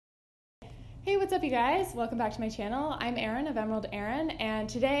Hey, what's up, you guys? Welcome back to my channel. I'm Erin of Emerald Erin, and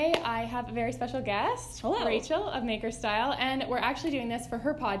today I have a very special guest, Hello. Rachel of Maker Style, and we're actually doing this for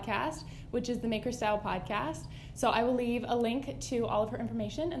her podcast, which is the Maker Style Podcast. So I will leave a link to all of her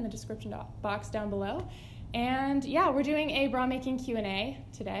information in the description box down below. And yeah, we're doing a bra making Q&A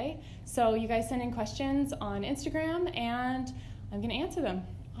today. So you guys send in questions on Instagram, and I'm going to answer them.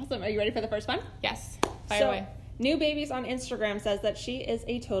 Awesome. Are you ready for the first one? Yes, fire away. New Babies on Instagram says that she is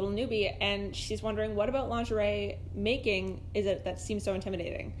a total newbie, and she's wondering what about lingerie making is it that seems so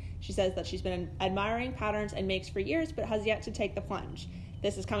intimidating. She says that she's been admiring patterns and makes for years, but has yet to take the plunge.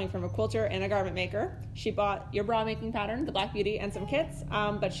 This is coming from a quilter and a garment maker. She bought your bra making pattern, the Black Beauty, and some kits,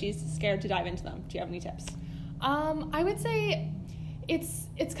 but she's scared to dive into them. Do you have any tips? I would say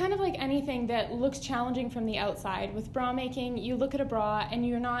it's kind of like anything that looks challenging from the outside. With bra making, you look at a bra and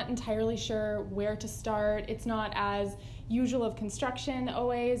you're not entirely sure where to start. It's not as usual of construction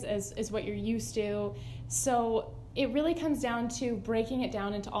always as what you're used to. So it really comes down to breaking it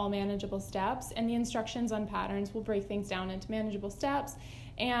down into all manageable steps, and the instructions on patterns will break things down into manageable steps.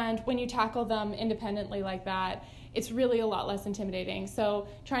 And when you tackle them independently like that, it's really a lot less intimidating. So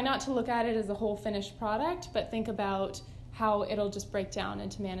try not to look at it as a whole finished product, but think about how it'll just break down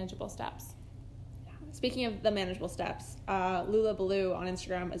into manageable steps. Speaking of the manageable steps, Lula Baloo on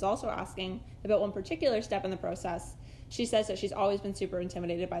Instagram is also asking about one particular step in the process. She says that she's always been super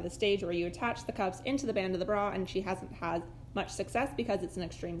intimidated by the stage where you attach the cups into the band of the bra, and she hasn't had much success because it's an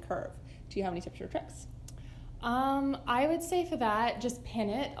extreme curve. Do you have any tips or tricks? I would say for that, just pin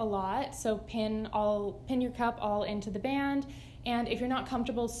it a lot. So pin your cup all into the band. And if you're not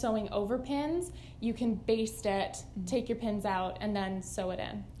comfortable sewing over pins, you can baste it, take your pins out, and then sew it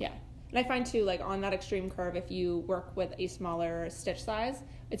in. Yeah. And I find too, like on that extreme curve, if you work with a smaller stitch size,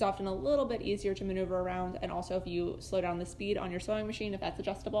 it's often a little bit easier to maneuver around. And also if you slow down the speed on your sewing machine, if that's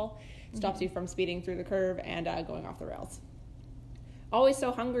adjustable, it stops you from speeding through the curve and going off the rails. Always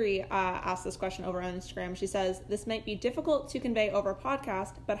So Hungry asked this question over on Instagram. She says, this might be difficult to convey over a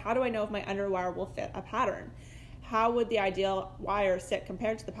podcast, but how do I know if my underwire will fit a pattern? How would the ideal wire sit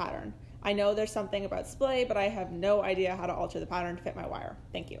compared to the pattern? I know there's something about splay, but I have no idea how to alter the pattern to fit my wire.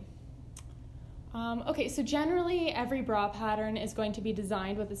 Thank you. Okay, so generally every bra pattern is going to be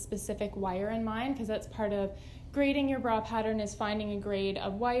designed with a specific wire in mind, because that's part of grading your bra pattern is finding a grade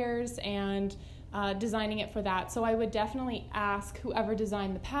of wires and designing it for that. So I would definitely ask whoever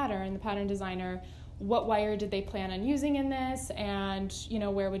designed the pattern designer, what wire did they plan on using in this, and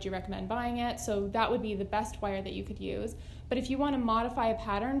where would you recommend buying it? So that would be the best wire that you could use. But if you want to modify a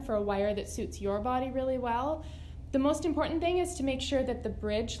pattern for a wire that suits your body really well, the most important thing is to make sure that the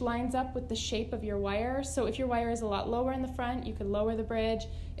bridge lines up with the shape of your wire. So if your wire is a lot lower in the front, you could lower the bridge.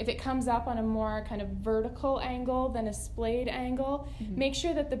 If it comes up on a more kind of vertical angle than a splayed angle, make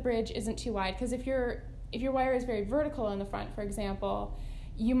sure that the bridge isn't too wide, because if your wire is very vertical in the front, for example,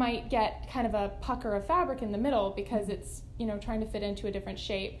 you might get kind of a pucker of fabric in the middle because it's, trying to fit into a different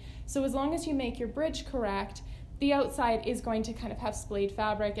shape. So as long as you make your bridge correct, the outside is going to kind of have splayed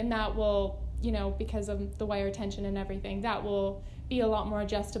fabric, and that will, because of the wire tension and everything, that will be a lot more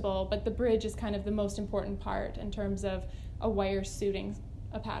adjustable. But the bridge is kind of the most important part in terms of a wire suiting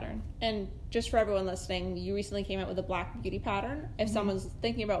a pattern. And just for everyone listening, you recently came out with a Black Beauty pattern. If someone's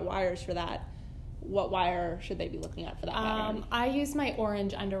thinking about wires for that, what wire should they be looking at for that pattern? I use my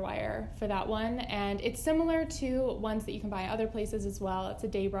orange underwire for that one, and it's similar to ones that you can buy other places as well. It's a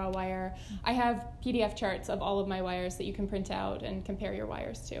day bra wire. I have PDF charts of all of my wires that you can print out and compare your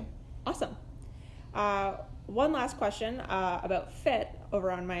wires to. Awesome. One last question about fit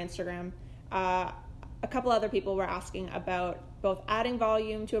over on my Instagram. A couple other people were asking about both adding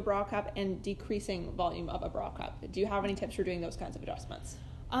volume to a bra cup and decreasing volume of a bra cup. Do you have any tips for doing those kinds of adjustments?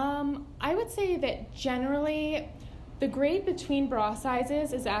 I would say that generally the grade between bra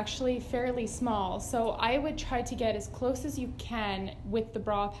sizes is actually fairly small. So I would try to get as close as you can with the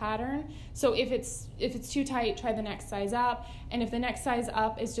bra pattern. So if it's too tight, try the next size up. And if the next size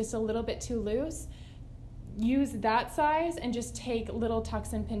up is just a little bit too loose, use that size and just take little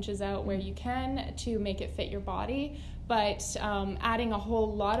tucks and pinches out where you can to make it fit your body. But adding a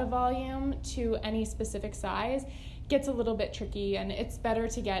whole lot of volume to any specific size gets a little bit tricky, and it's better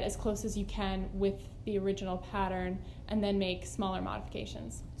to get as close as you can with the original pattern and then make smaller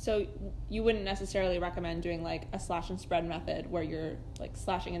modifications. So you wouldn't necessarily recommend doing like a slash and spread method where you're like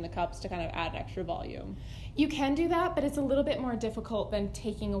slashing in the cups to kind of add extra volume? You can do that, but it's a little bit more difficult than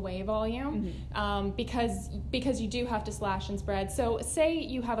taking away volume, because you do have to slash and spread. So say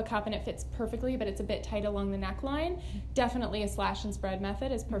you have a cup and it fits perfectly, but it's a bit tight along the neckline, definitely a slash and spread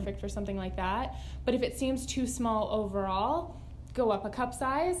method is perfect for something like that. But if it seems too small overall, go up a cup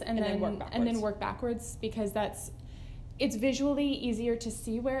size and then work backwards, because it's visually easier to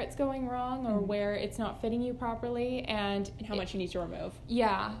see where it's going wrong or where it's not fitting you properly, and how much you need to remove.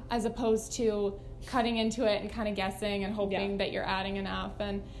 Yeah, as opposed to cutting into it and kind of guessing and hoping that you're adding enough,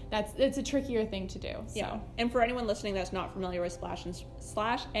 and it's a trickier thing to do. So. Yeah, and for anyone listening that's not familiar with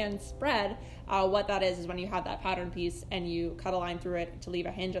slash and spread, what that is when you have that pattern piece and you cut a line through it to leave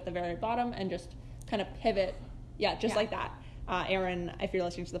a hinge at the very bottom and just kind of pivot, like that. Erin, if you're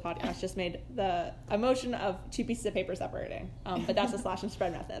listening to the podcast, just made a motion of 2 pieces of paper separating, but that's the slash and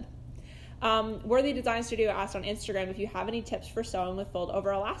spread method. Worthy Design Studio asked on Instagram if you have any tips for sewing with fold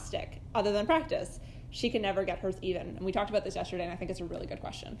over elastic other than practice. She can never get hers even. And we talked about this yesterday, and I think it's a really good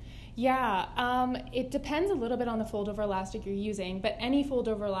question. Yeah, it depends a little bit on the fold over elastic you're using, but any fold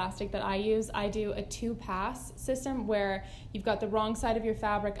over elastic that I use, I do a 2-pass system where you've got the wrong side of your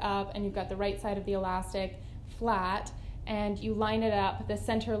fabric up and you've got the right side of the elastic flat, and you line it up, the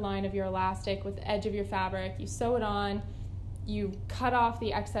center line of your elastic with the edge of your fabric, you sew it on, you cut off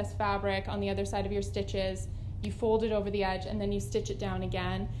the excess fabric on the other side of your stitches, you fold it over the edge, and then you stitch it down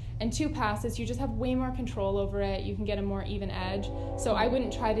again. And 2 passes, you just have way more control over it. You can get a more even edge. So I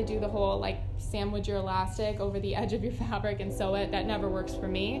wouldn't try to do the whole sandwich your elastic over the edge of your fabric and sew it. That never works for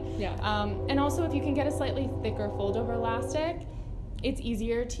me. Yeah. And also, if you can get a slightly thicker fold over elastic, it's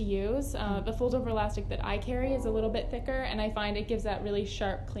easier to use. The fold over elastic that I carry is a little bit thicker, and I find it gives that really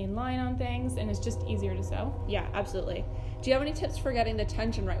sharp, clean line on things, and it's just easier to sew. Yeah, absolutely. Do you have any tips for getting the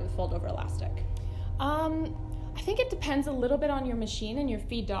tension right with fold over elastic? I think it depends a little bit on your machine and your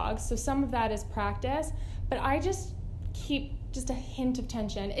feed dogs. So some of that is practice, but I just keep just a hint of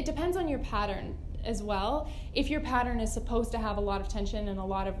tension. It depends on your pattern as well. If your pattern is supposed to have a lot of tension and a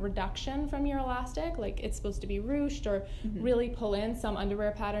lot of reduction from your elastic, like it's supposed to be ruched or really pull in, some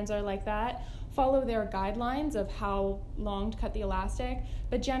underwear patterns are like that, follow their guidelines of how long to cut the elastic.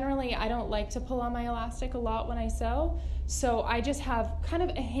 But generally, I don't like to pull on my elastic a lot when I sew, so I just have kind of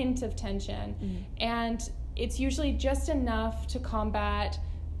a hint of tension. And it's usually just enough to combat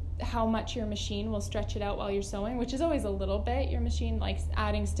how much your machine will stretch it out while you're sewing, which is always a little bit. Your machine, like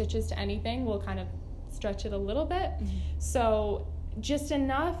adding stitches to anything, will kind of stretch it a little bit. So just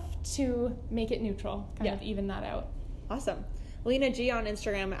enough to make it neutral, kind of even that out. Awesome. Lena G on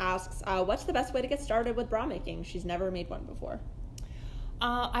Instagram asks, what's the best way to get started with bra making? She's never made one before.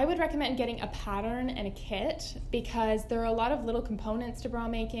 I would recommend getting a pattern and a kit, because there are a lot of little components to bra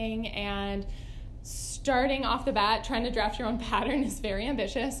making, and starting off the bat trying to draft your own pattern is very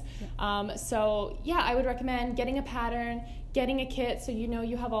ambitious. So I would recommend getting a pattern, getting a kit so you know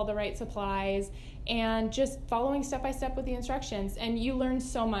you have all the right supplies, and just following step by step with the instructions. And you learn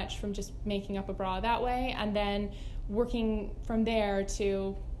so much from just making up a bra that way, and then working from there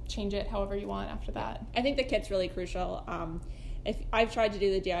to change it however you want after that. I think the kit's really crucial. If I've tried to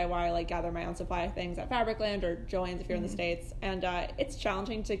do the DIY, like gather my own supply of things at Fabricland or Joann's if you're in the States, and it's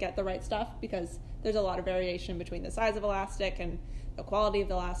challenging to get the right stuff because there's a lot of variation between the size of elastic and the quality of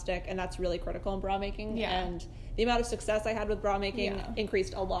the elastic, and that's really critical in bra making. And the amount of success I had with bra making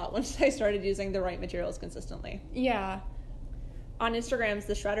increased a lot once I started using the right materials consistently. On Instagrams,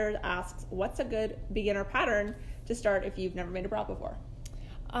 the Shredder asks, what's a good beginner pattern to start if you've never made a bra before?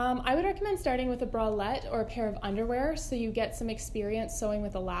 I would recommend starting with a bralette or a pair of underwear so you get some experience sewing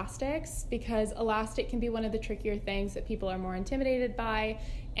with elastics, because elastic can be one of the trickier things that people are more intimidated by.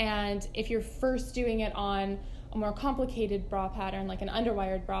 And if you're first doing it on a more complicated bra pattern, like an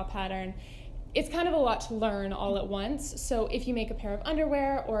underwired bra pattern, it's kind of a lot to learn all at once. So if you make a pair of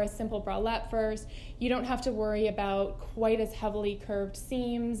underwear or a simple bralette first, you don't have to worry about quite as heavily curved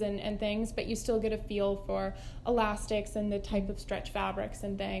seams and things, but you still get a feel for elastics and the type of stretch fabrics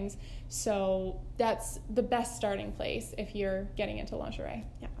and things. So that's the best starting place if you're getting into lingerie.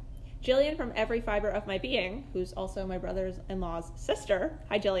 Jillian from Every Fiber of My Being, who's also my brother-in-law's sister,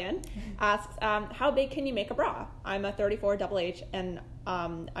 hi Jillian, asks, how big can you make a bra? I'm a 34 double H, and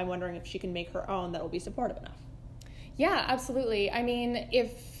I'm wondering if she can make her own that will be supportive enough. Yeah, absolutely. I mean,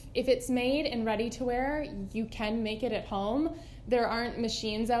 if it's made and ready to wear, you can make it at home. There aren't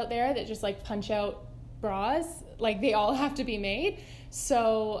machines out there that just like punch out bras. Like, they all have to be made.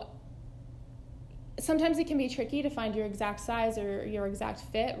 So sometimes it can be tricky to find your exact size or your exact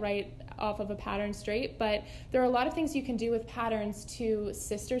fit right off of a pattern straight, but there are a lot of things you can do with patterns to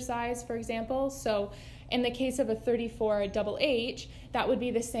sister size, for example. So in the case of a 34 double H, that would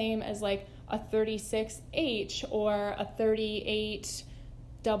be the same as like a 36 H or a 38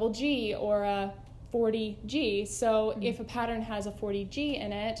 double G or a 40 G. So if a pattern has a 40 G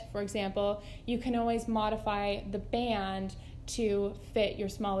in it, for example, you can always modify the band to fit your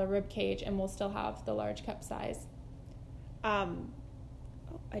smaller rib cage, and we'll still have the large cup size.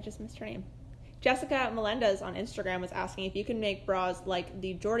 I just missed her name. Jessica Melendez on Instagram was asking if you can make bras like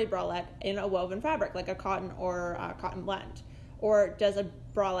the Jordy bralette in a woven fabric, like a cotton or a cotton blend. Or does a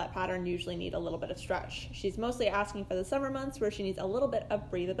bralette pattern usually need a little bit of stretch? She's mostly asking for the summer months where she needs a little bit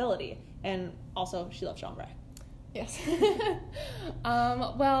of breathability. And also, she loves chambray. Yes.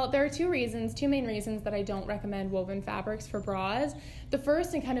 Well, there are two main reasons that I don't recommend woven fabrics for bras. The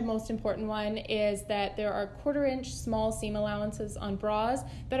first and kind of most important one is that there are 1/4 inch small seam allowances on bras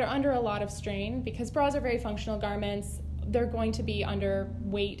that are under a lot of strain because bras are very functional garments. They're going to be under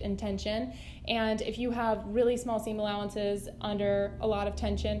weight and tension. And if you have really small seam allowances under a lot of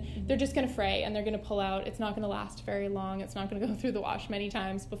tension, they're just going to fray and they're going to pull out. It's not going to last very long. It's not going to go through the wash many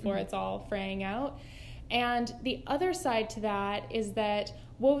times before it's all fraying out. And the other side to that is that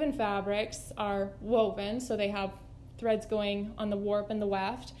woven fabrics are woven, so they have threads going on the warp and the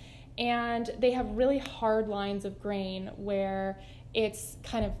weft, and they have really hard lines of grain where it's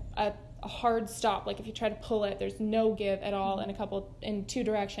kind of a hard stop. Like if you try to pull it, there's no give at all in two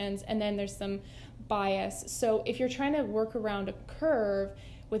directions, and then there's some bias. So if you're trying to work around a curve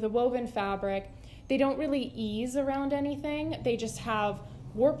with a woven fabric, they don't really ease around anything. They just have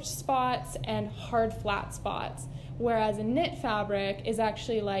warped spots and hard flat spots, whereas a knit fabric is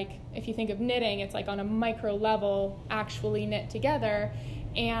actually like, if you think of knitting, it's like on a micro level actually knit together,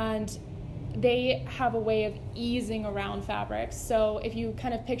 and they have a way of easing around fabrics. So if you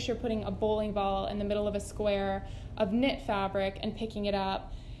kind of picture putting a bowling ball in the middle of a square of knit fabric and picking it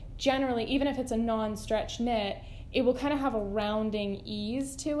up, generally, even if it's a non-stretch knit, it will kind of have a rounding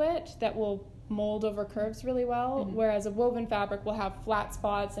ease to it that will mold over curves really well, whereas a woven fabric will have flat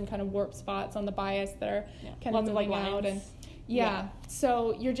spots and kind of warp spots on the bias that are kind of moving out. And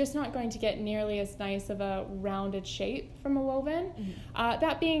so you're just not going to get nearly as nice of a rounded shape from a woven.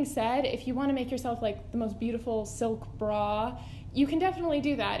 That being said, if you want to make yourself like the most beautiful silk bra, you can definitely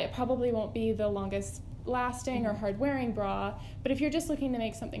do that. It probably won't be the longest lasting or hard wearing bra, but if you're just looking to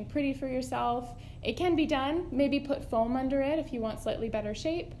make something pretty for yourself, it can be done. Maybe put foam under it if you want slightly better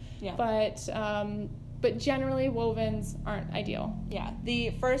shape, but generally wovens aren't ideal. Yeah, the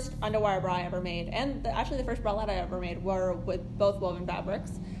first underwire bra I ever made, and actually the first bralette I ever made, were with both woven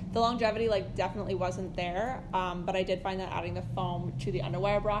fabrics. The longevity definitely wasn't there, but I did find that adding the foam to the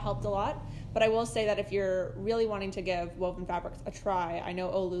underwire bra helped a lot. But I will say that if you're really wanting to give woven fabrics a try, I know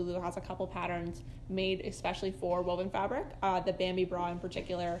Olulu has a couple patterns made especially for woven fabric, the Bambi bra in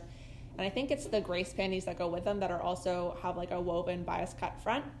particular. And I think it's the Grace panties that go with them that are also have like a woven bias cut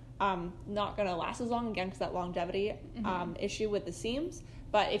front. Not going to last as long, again, because that longevity issue with the seams.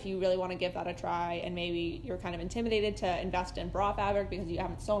 But if you really want to give that a try, and maybe you're kind of intimidated to invest in bra fabric because you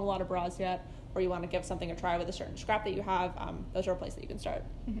haven't sewn a lot of bras yet, or you want to give something a try with a certain scrap that you have, those are a place that you can start.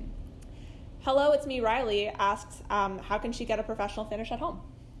 Hello, it's me, Riley, asks, how can she get a professional finish at home?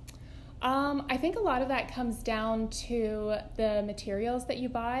 I think a lot of that comes down to the materials that you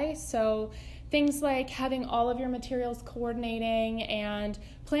buy. So things like having all of your materials coordinating and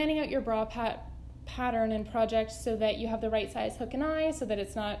planning out your bra pattern and project so that you have the right size hook and eye, so that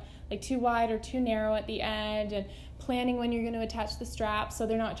it's not like too wide or too narrow at the end, and planning when you're going to attach the straps so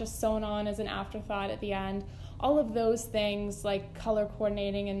they're not just sewn on as an afterthought at the end. All of those things, like color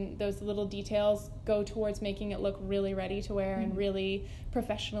coordinating and those little details, go towards making it look really ready to wear and really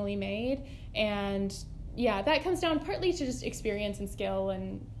professionally made. And yeah, that comes down partly to just experience and skill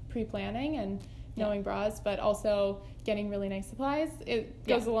and pre-planning and knowing bras, but also getting really nice supplies. It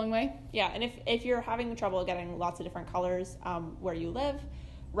goes a long way. Yeah, and if you're having trouble getting lots of different colors where you live,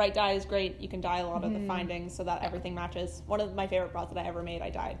 right dye is great. You can dye a lot of the findings so that everything matches. One of my favorite bras that I ever made, I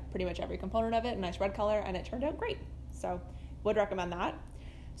dyed pretty much every component of it, a nice red color, and it turned out great. So would recommend that.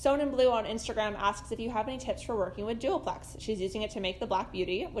 Sewn in Blue on Instagram asks if you have any tips for working with Duoplex. She's using it to make the Black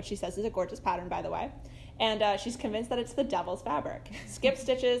Beauty, which she says is a gorgeous pattern, by the way. And she's convinced that it's the devil's fabric. Skip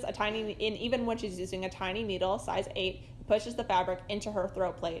stitches, even when she's using a tiny needle, size 8, pushes the fabric into her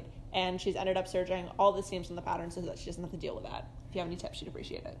throat plate. And she's ended up serging all the seams on the pattern so that she doesn't have to deal with that. If you have any tips, she'd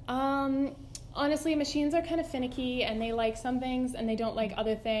appreciate it. Honestly, machines are kind of finicky, and they like some things and they don't like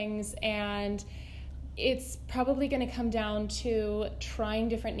other things. And it's probably going to come down to trying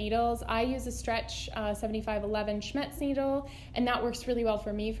different needles. I use a stretch 7511 Schmetz needle, and that works really well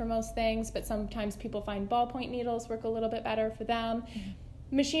for me for most things, but sometimes people find ballpoint needles work a little bit better for them.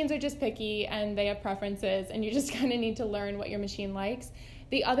 Machines are just picky, and they have preferences, and you just kind of need to learn what your machine likes.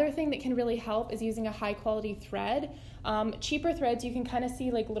 The other thing that can really help is using a high-quality thread. Cheaper threads, you can kind of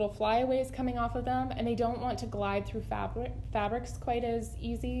see like little flyaways coming off of them, and they don't want to glide through fabrics quite as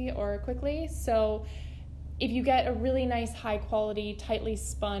easy or quickly. So if you get a really nice, high quality, tightly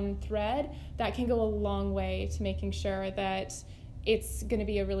spun thread, that can go a long way to making sure that it's going to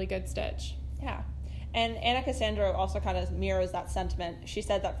be a really good stitch. Yeah. And Anna Cassandra also kind of mirrors that sentiment. She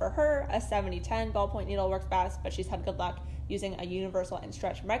said that for her, a 70-10 ballpoint needle works best, but she's had good luck using a universal and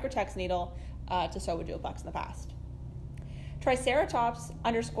stretch Microtex needle to sew with duplex in the past.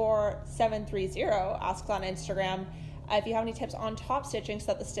 Triceratops_730 asks on Instagram if you have any tips on top stitching so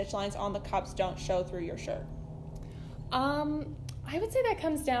that the stitch lines on the cups don't show through your shirt. I would say that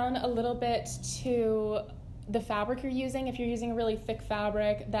comes down a little bit to the fabric you're using. If you're using a really thick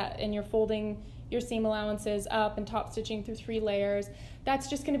fabric and you're folding your seam allowances up and top stitching through 3 layers, that's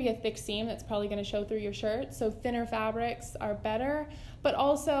just going to be a thick seam that's probably going to show through your shirt. So thinner fabrics are better, but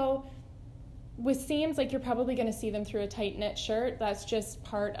also with seams, like, you're probably going to see them through a tight knit shirt. That's just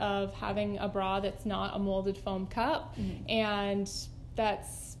part of having a bra that's not a molded foam cup. Mm-hmm. And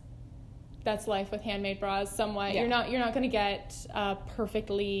that's life with handmade bras somewhat. Yeah. You're not going to get a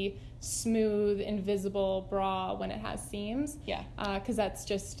perfectly smooth, invisible bra when it has seams. Yeah. Because that's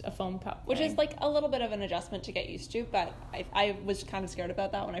just a foam cup. Which is like a little bit of an adjustment to get used to, but I was kind of scared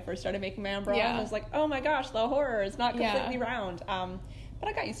about that when I first started making my own bra. Yeah. I was like, oh my gosh, the horror, it's not completely round. But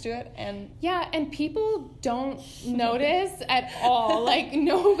I got used to it, and people don't notice at all. Like,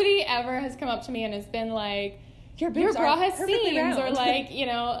 nobody ever has come up to me and has been like, your bra has seams, round. Or like,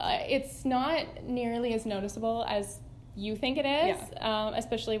 it's not nearly as noticeable as you think it is,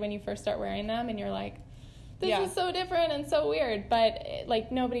 especially when you first start wearing them and you're like, this is so different and so weird. But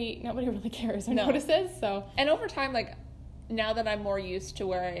like, nobody really cares or notices. So, and over time, like, now that I'm more used to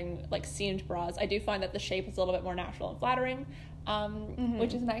wearing like seamed bras, I do find that the shape is a little bit more natural and flattering.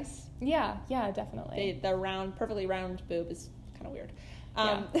 Which is nice. Yeah, definitely. The round, perfectly round boob is kind of weird.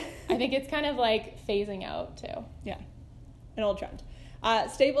 I think it's kind of like phasing out too. Yeah, an old trend.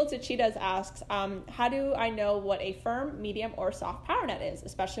 Stable to Cheetahs asks, how do I know what a firm, medium, or soft power net is,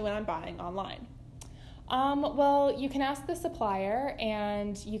 especially when I'm buying online? Well, you can ask the supplier,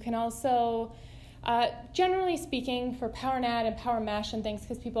 and you can also, generally speaking, for power net and power mesh and things,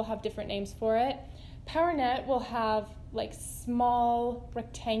 because people have different names for it, power net will have like small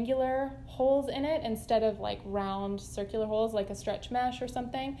rectangular holes in it instead of like round circular holes like a stretch mesh or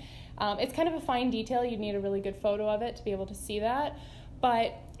something. It's kind of a fine detail. You'd need a really good photo of it to be able to see that.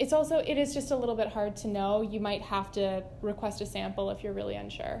 But it is just a little bit hard to know. You might have to request a sample if you're really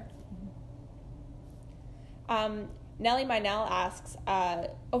unsure. Nellie Minell asks, I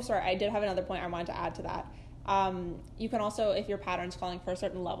did have another point I wanted to add to that. You can also, if your pattern's calling for a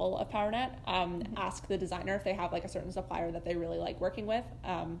certain level of power net, ask the designer if they have like a certain supplier that they really like working with.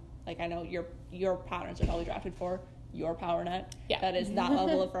 Like, I know your patterns are probably drafted for your power net. Yeah. That is that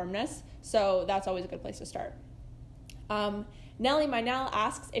level of firmness. So that's always a good place to start. Nellie Minell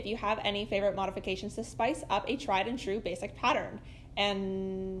asks if you have any favorite modifications to spice up a tried and true basic pattern.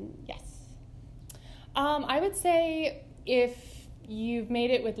 And yes. I would say if you've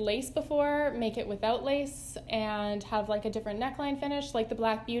made it with lace before, make it without lace and have like a different neckline finish. Like the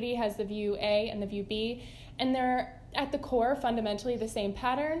Black Beauty has the view A and the view B, and they're at the core fundamentally the same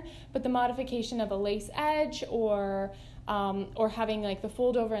pattern, but the modification of a lace edge or having like the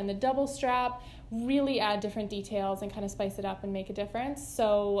fold over and the double strap really add different details and kind of spice it up and make a difference.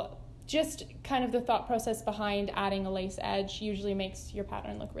 So just kind of the thought process behind adding a lace edge usually makes your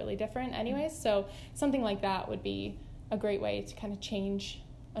pattern look really different anyways. So something like that would be a great way to kind of change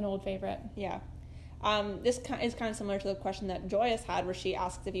an old favorite. Yeah. This is kind of similar to the question that Joyous had, where she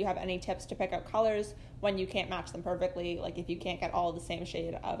asks if you have any tips to pick out colors when you can't match them perfectly. Like if you can't get all the same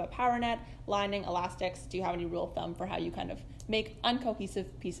shade of a power net, lining, elastics, do you have any rule of thumb for how you kind of make uncohesive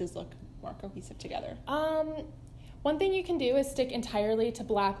pieces look more cohesive together? One thing you can do is stick entirely to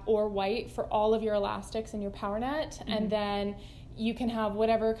black or white for all of your elastics in your power net, and then you can have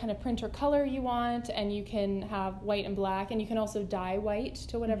whatever kind of print or color you want, and you can have white and black, and you can also dye white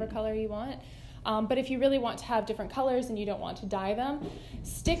to whatever color you want. But if you really want to have different colors and you don't want to dye them,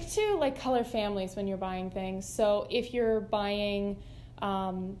 stick to like color families when you're buying things. So if you're buying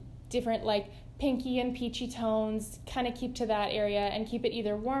different like pinky and peachy tones, kind of keep to that area and keep it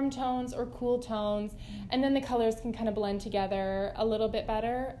either warm tones or cool tones, and then the colors can kind of blend together a little bit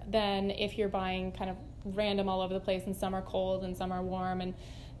better than if you're buying kind of random all over the place, and some are cold and some are warm, and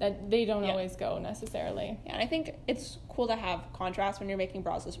that they don't always go necessarily. Yeah, and I think it's cool to have contrast when you're making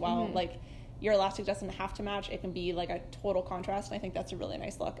bras as well. Like your elastic doesn't have to match, it can be like a total contrast, and I think that's a really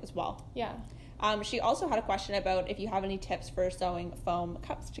nice look as well. Yeah. She also had a question about if you have any tips for sewing foam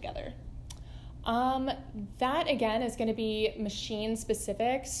cups together. That again is going to be machine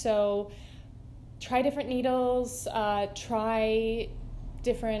specific, so try different needles, try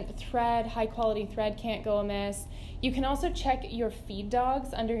different thread, high quality thread can't go amiss. You can also check your feed dogs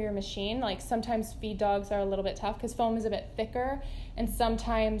under your machine. Like sometimes feed dogs are a little bit tough because foam is a bit thicker, and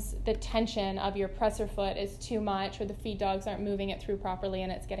sometimes the tension of your presser foot is too much, or the feed dogs aren't moving it through properly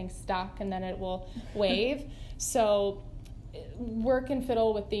and it's getting stuck and then it will wave. So work and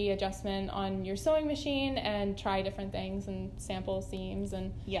fiddle with the adjustment on your sewing machine and try different things and sample seams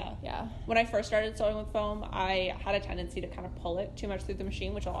and yeah. Yeah. When I first started sewing with foam, I had a tendency to kind of pull it too much through the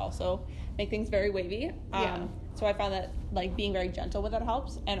machine, which will also make things very wavy. So I found that like being very gentle with it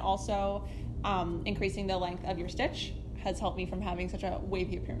helps, and also increasing the length of your stitch has helped me from having such a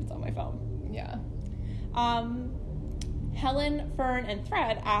wavy appearance on my foam. Yeah. Helen, Fern, and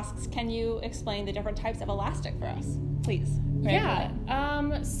Thread asks, can you explain the different types of elastic for us, please? Yeah.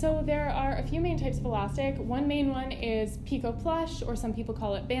 So there are a few main types of elastic. One main one is Pico Plush, or some people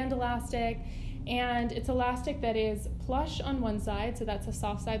call it band elastic. And it's elastic that is plush on one side, so that's a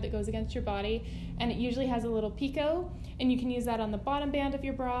soft side that goes against your body, and it usually has a little picot, and you can use that on the bottom band of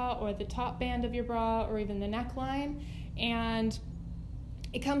your bra or the top band of your bra or even the neckline. And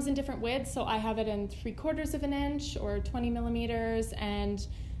it comes in different widths, so I have it in 3/4 of an inch or 20 millimeters and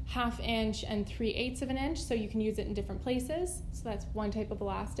 1/2 inch and 3/8 of an inch, so you can use it in different places. So that's one type of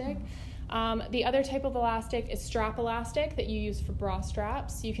elastic. The other type of elastic is strap elastic that you use for bra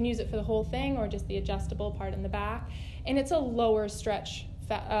straps. You can use it for the whole thing or just the adjustable part in the back. And it's a lower stretch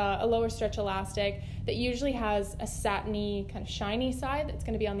elastic that usually has a satiny, kind of shiny side that's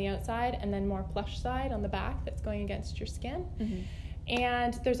going to be on the outside, and then more plush side on the back that's going against your skin. Mm-hmm.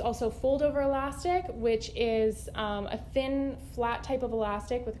 And there's also fold-over elastic, which is a thin, flat type of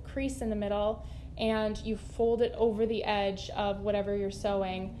elastic with a crease in the middle, and you fold it over the edge of whatever you're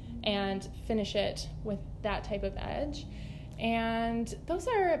sewing and finish it with that type of edge. And those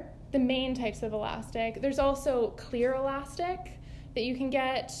are the main types of elastic. There's also clear elastic that you can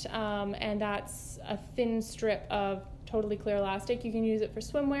get, and that's a thin strip of totally clear elastic. You can use it for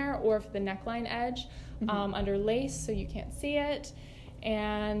swimwear or for the neckline edge, under lace so you can't see it.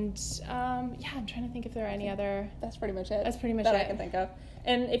 And I'm trying to think if there are any other. That's pretty much it. That's pretty much that it I can think of.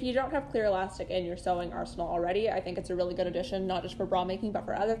 And if you don't have clear elastic in your sewing arsenal already, I think it's a really good addition, not just for bra making, but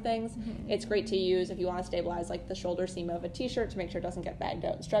for other things. Mm-hmm. It's great to use if you want to stabilize like the shoulder seam of a t-shirt to make sure it doesn't get bagged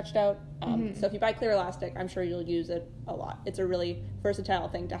out and stretched out. So if you buy clear elastic, I'm sure you'll use it a lot. It's a really versatile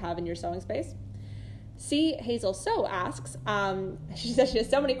thing to have in your sewing space. C. Hazel So asks, she says she has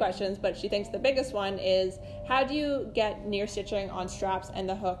so many questions, but she thinks the biggest one is, how do you get near stitching on straps and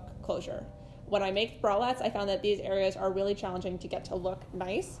the hook closure? When I make bralettes, I found that these areas are really challenging to get to look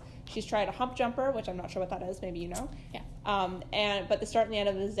nice. She's tried a hump jumper, which I'm not sure what that is, maybe you know. Yeah. But the start and the end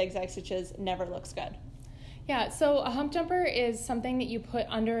of the zigzag stitches never looks good. Yeah, so a hump jumper is something that you put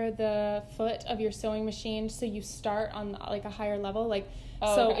under the foot of your sewing machine, so you start on like a higher level.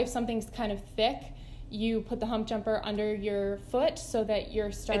 If something's kind of thick, you put the hump jumper under your foot so that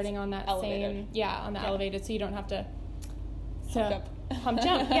you're starting on that elevated. Elevated, so you don't have to hump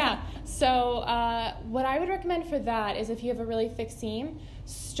jump. Yeah. So what I would recommend for that is if you have a really thick seam,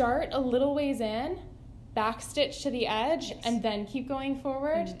 start a little ways in, back stitch to the edge, and then keep going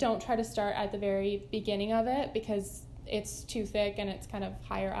forward. Mm-hmm. Don't try to start at the very beginning of it because it's too thick and it's kind of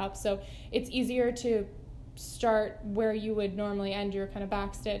higher up. So it's easier to start where you would normally end your kind of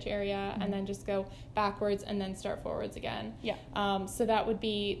back stitch area, and then just go backwards and then start forwards again. Yeah. So that would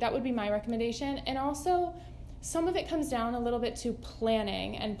be my recommendation. And also, some of it comes down a little bit to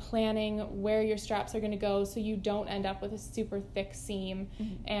planning where your straps are going to go, so you don't end up with a super thick seam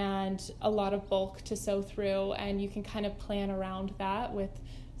and a lot of bulk to sew through, and you can kind of plan around that with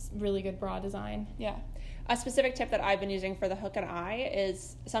really good bra design. Yeah. A specific tip that I've been using for the hook and eye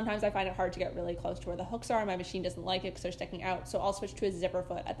is sometimes I find it hard to get really close to where the hooks are. My machine doesn't like it because they're sticking out, so I'll switch to a zipper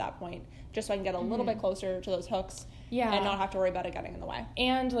foot at that point, just so I can get a little bit closer to those hooks and not have to worry about it getting in the way.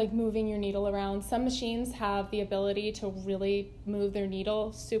 And like moving your needle around. Some machines have the ability to really move their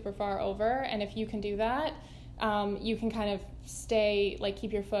needle super far over, and if you can do that, you can kind of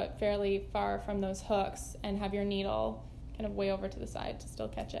keep your foot fairly far from those hooks and have your needle kind of way over to the side to still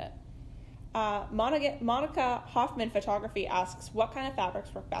catch it. Monica Hoffman Photography asks, what kind of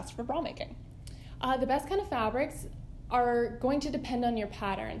fabrics work best for bra making? The best kind of fabrics are going to depend on your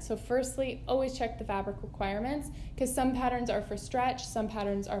pattern. So firstly, always check the fabric requirements, because some patterns are for stretch, some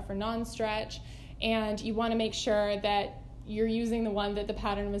patterns are for non-stretch, and you want to make sure that you're using the one that the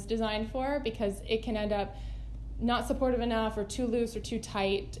pattern was designed for, because it can end up not supportive enough or too loose or too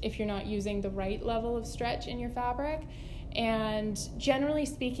tight if you're not using the right level of stretch in your fabric. And generally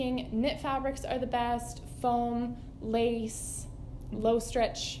speaking, knit fabrics are the best. Foam, lace, low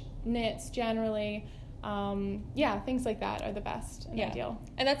stretch knits generally, Things like that are the best and ideal.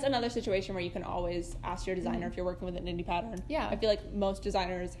 And that's another situation where you can always ask your designer if you're working with an indie pattern. Yeah. I feel like most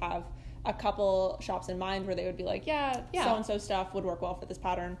designers have a couple shops in mind where they would be like, so-and-so stuff would work well for this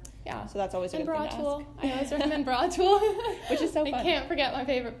pattern. Yeah. So that's always a good thing to ask. Tool. I always recommend bra tool. Which is so fun. I can't forget my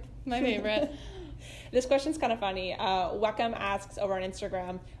favorite. This question's kind of funny. Weckham asks over on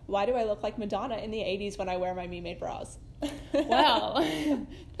Instagram, why do I look like Madonna in the 80s when I wear my Me-Made bras? Well,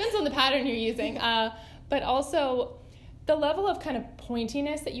 depends on the pattern you're using. But also, the level of kind of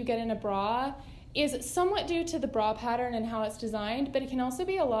pointiness that you get in a bra is somewhat due to the bra pattern and how it's designed, but it can also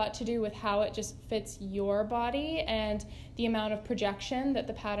be a lot to do with how it just fits your body and the amount of projection that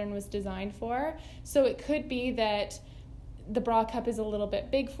the pattern was designed for. So it could be that the bra cup is a little bit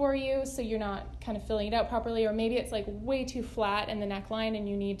big for you, so you're not kind of filling it out properly, or maybe it's like way too flat in the neckline and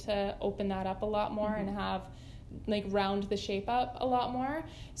you need to open that up a lot more and have like round the shape up a lot more.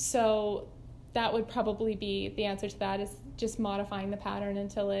 So that would probably be the answer to that, is just modifying the pattern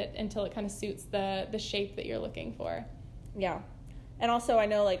until it kind of suits the shape that you're looking for. Yeah. And also I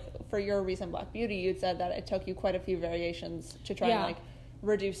know like for your recent Black Beauty, you'd said that it took you quite a few variations to try and like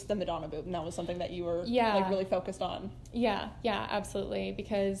reduce the Madonna boob, and that was something that you were like really focused on. Yeah, absolutely,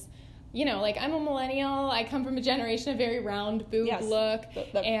 because like I'm a millennial, I come from a generation of very round boob look,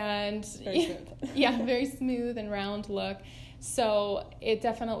 and very smooth. Very smooth and round look. So it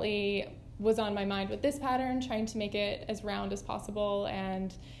definitely was on my mind with this pattern, trying to make it as round as possible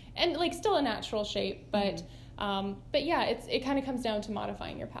and like still a natural shape, but it kind of comes down to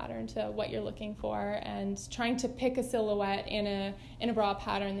modifying your pattern to what you're looking for and trying to pick a silhouette in a bra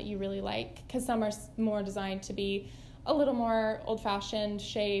pattern that you really like, because some are more designed to be a little more old-fashioned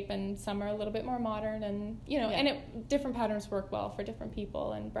shape and some are a little bit more modern, and different patterns work well for different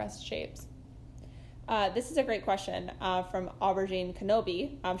people and breast shapes. This is a great question from Aubergine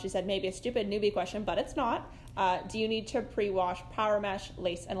Kenobi. She said, maybe a stupid newbie question, but it's not. Do you need to pre-wash power mesh,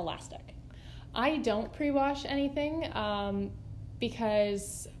 lace, and elastic? I don't pre-wash anything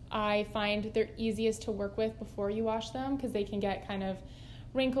because I find they're easiest to work with before you wash them, because they can get kind of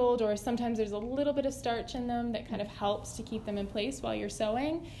wrinkled, or sometimes there's a little bit of starch in them that kind of helps to keep them in place while you're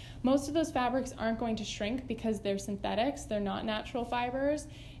sewing. Most of those fabrics aren't going to shrink because they're synthetics, they're not natural fibers.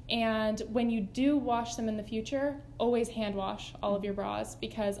 And when you do wash them in the future, always hand wash all of your bras,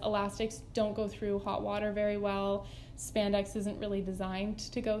 because elastics don't go through hot water very well. Spandex isn't really designed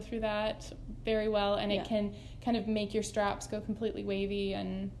to go through that very well, and it can kind of make your straps go completely wavy.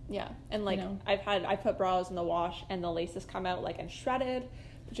 And like I put bras in the wash and the laces come out like and shredded,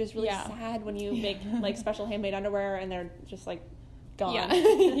 which is really sad when you make like special handmade underwear and they're just like gone.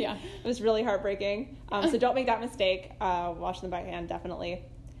 It was really heartbreaking. So don't make that mistake. Wash them by hand, definitely.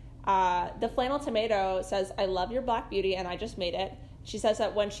 The Flannel Tomato says, I love your Black Beauty and I just made it. She says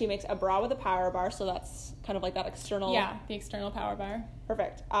that when she makes a bra with a power bar, so that's kind of like that external... Yeah, the external power bar.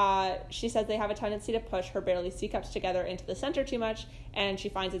 Perfect. She says they have a tendency to push her barely C-cups together into the center too much, and she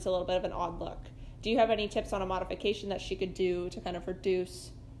finds it's a little bit of an odd look. Do you have any tips on a modification that she could do to kind of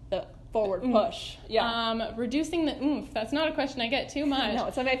reduce the forward push? Reducing the oomph. That's not a question I get too much. No,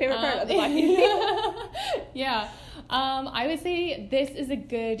 it's not my favorite part of the Black Beauty. I would say this is a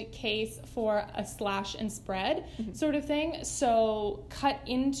good case for a slash and spread sort of thing. So cut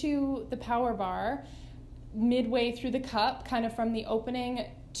into the power bar midway through the cup, kind of from the opening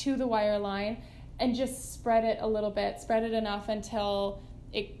to the wire line, and just spread it a little bit. Spread it enough until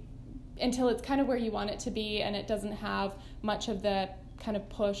it's kind of where you want it to be, and it doesn't have much of the kind of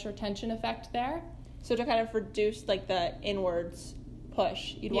push or tension effect there. So to kind of reduce like the inwards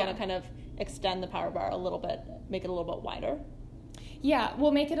push, you'd want to kind of extend the power bar a little bit, make it a little bit wider. Yeah,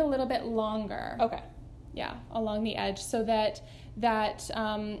 we'll make it a little bit longer. Okay. Yeah, along the edge, so that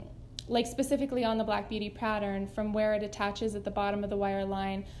like specifically on the Black Beauty pattern, from where it attaches at the bottom of the wire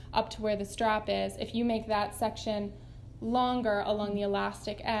line up to where the strap is, if you make that section longer along the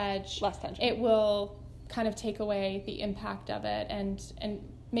elastic edge, less tension, it will kind of take away the impact of it and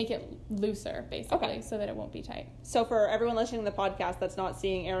make it looser, basically, so that it won't be tight. So for everyone listening to the podcast that's not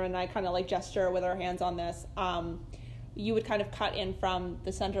seeing Erin and I kind of like gesture with our hands on this, you would kind of cut in from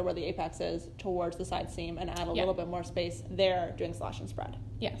the center where the apex is towards the side seam and add a little bit more space there, doing slash and spread.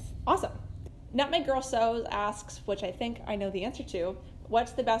 Yes. Awesome. Nutmeg Girl Sews asks, which I think I know the answer to,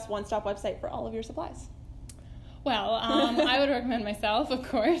 what's the best one-stop website for all of your supplies? Well, I would recommend myself, of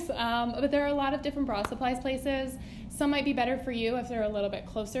course, but there are a lot of different bra supplies places. Some might be better for you if they're a little bit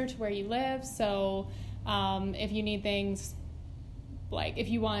closer to where you live. So if you need things, like if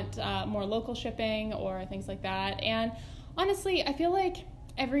you want more local shipping or things like that. And honestly, I feel like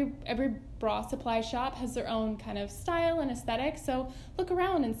every bra supply shop has their own kind of style and aesthetic. So look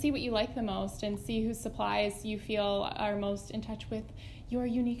around and see what you like the most, and see whose supplies you feel are most in touch with your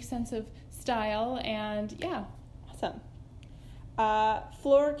unique sense of style. And yeah. Awesome.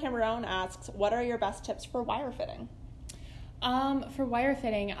 Fleur Cameron asks, what are your best tips for wire fitting? For wire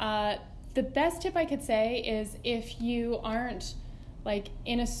fitting, the best tip I could say is, if you aren't like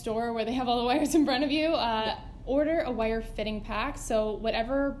in a store where they have all the wires in front of you, order a wire fitting pack. So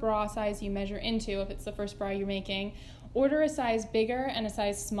whatever bra size you measure into, if it's the first bra you're making, order a size bigger and a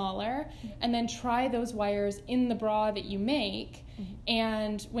size smaller, and then try those wires in the bra that you make.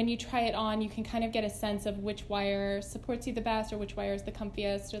 And when you try it on, you can kind of get a sense of which wire supports you the best, or which wire is the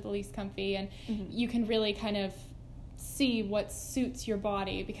comfiest or the least comfy, and you can really kind of see what suits your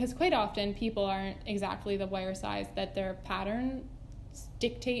body, because quite often people aren't exactly the wire size that their pattern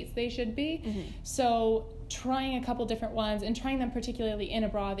dictates they should be. So trying a couple different ones, and trying them particularly in a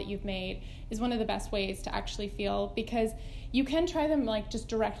bra that you've made, is one of the best ways to actually feel, because you can try them like just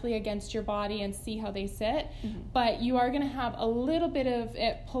directly against your body and see how they sit, but you are going to have a little bit of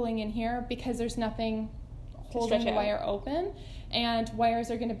it pulling in here, because there's nothing holding the wire open, and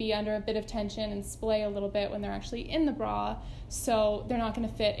wires are going to be under a bit of tension and splay a little bit when they're actually in the bra, so they're not going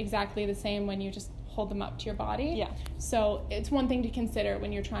to fit exactly the same when you just hold them up to your body. Yeah. So it's one thing to consider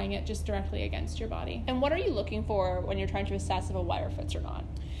when you're trying it just directly against your body. And what are you looking for when you're trying to assess if a wire fits or not?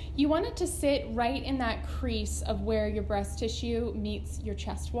 You want it to sit right in that crease of where your breast tissue meets your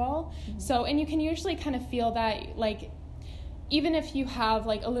chest wall. So, and you can usually kind of feel that, like, even if you have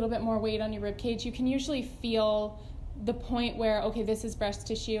like a little bit more weight on your rib cage, you can usually feel the point where, okay, this is breast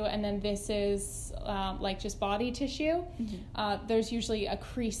tissue, and then this is like just body tissue. There's usually a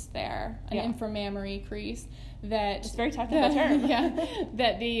crease there, an inframammary crease, that it's a very technical term.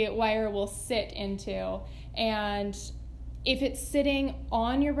 That the wire will sit into. And if it's sitting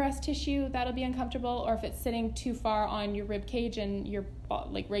on your breast tissue, that'll be uncomfortable, or if it's sitting too far on your rib cage and your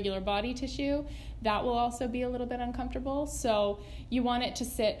like regular body tissue, that will also be a little bit uncomfortable. So you want it to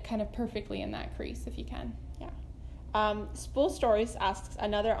sit kind of perfectly in that crease if you can. Spool Stories asks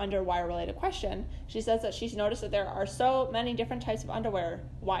another underwire related question. She says that she's noticed that there are so many different types of underwear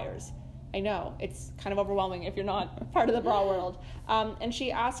wires. I know, it's kind of overwhelming if you're not part of the bra world. And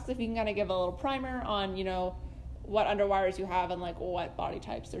she asks if you can kind of give a little primer on, you know, what underwires you have and like what body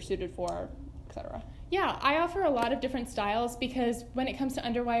types they're suited for, etc. Yeah, I offer a lot of different styles, because when it comes to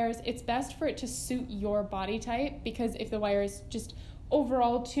underwires, it's best for it to suit your body type, because if the wire is just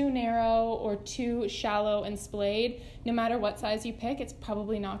overall too narrow or too shallow and splayed, no matter what size you pick, it's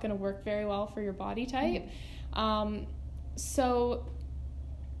probably not going to work very well for your body type. So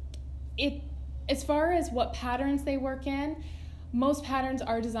as far as what patterns they work in, most patterns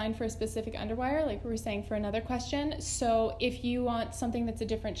are designed for a specific underwire, like we were saying for another question. So if you want something that's a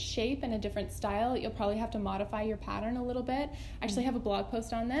different shape and a different style, you'll probably have to modify your pattern a little bit. I actually have a blog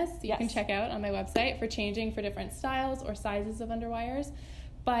post on this you can check out on my website for changing for different styles or sizes of underwires.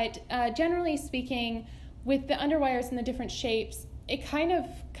 But generally speaking, with the underwires and the different shapes, it kind of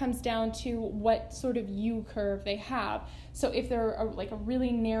comes down to what sort of U curve they have. So if they're like a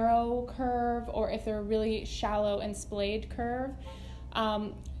really narrow curve, or if they're a really shallow and splayed curve,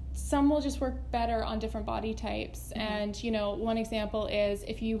 some will just work better on different body types. And, you know, one example is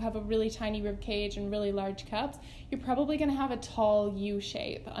if you have a really tiny rib cage and really large cups, you're probably going to have a tall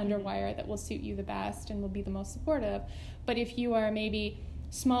U-shape underwire that will suit you the best and will be the most supportive. But if you are maybe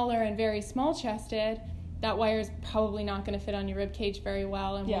smaller and very small-chested, that wire is probably not going to fit on your rib cage very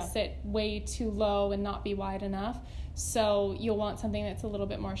well and will sit way too low and not be wide enough. So you'll want something that's a little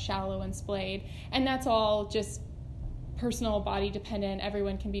bit more shallow and splayed. And that's all just personal body dependent.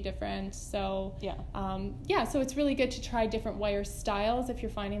 Everyone can be different. So so it's really good to try different wire styles if you're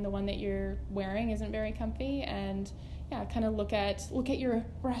finding the one that you're wearing isn't very comfy, and kind of look at your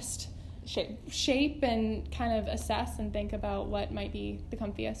breast shape and kind of assess and think about what might be the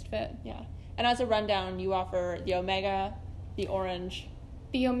comfiest fit. And as a rundown, you offer the Omega, the Orange.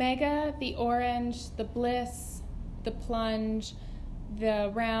 The Omega, the Orange, the Bliss, the Plunge,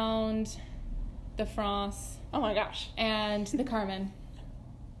 the Round, the France. Oh my gosh. And the Carmen.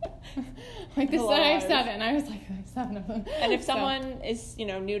 Like this, I have 7. I was like, I have 7 of them. And if someone is,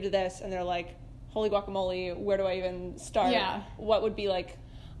 new to this and they're like, holy guacamole, where do I even start? What would be like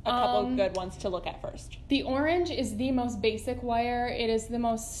a couple of good ones to look at first? The Orange is the most basic wire. It is the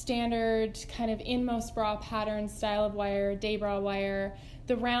most standard, kind of in most bra pattern style of wire, day bra wire.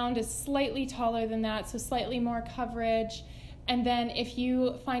 The Round is slightly taller than that, so slightly more coverage. And then if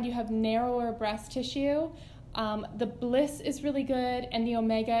you find you have narrower breast tissue, The Bliss is really good, and the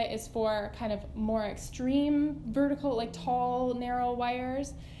Omega is for kind of more extreme vertical, like tall, narrow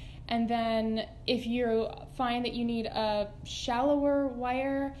wires. And then if you find that you need a shallower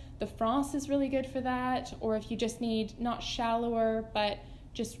wire, the France is really good for that. Or if you just need not shallower, but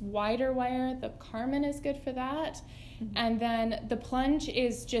just wider wire, the Carmen is good for that. Mm-hmm. And then the Plunge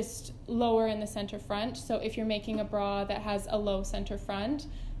is just lower in the center front. So if you're making a bra that has a low center front,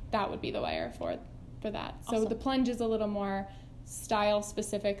 that would be the wire for that. Awesome. So the Plunge is a little more style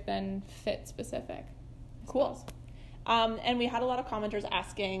specific than fit specific. Cool. And we had a lot of commenters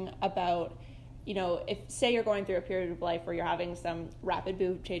asking about, if say you're going through a period of life where you're having some rapid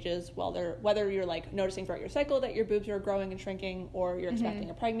boob changes, whether you're like noticing throughout your cycle that your boobs are growing and shrinking, or you're expecting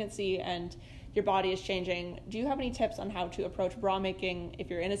a pregnancy and your body is changing. Do you have any tips on how to approach bra making if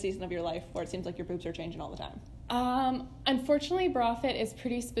you're in a season of your life where it seems like your boobs are changing all the time? Unfortunately, bra fit is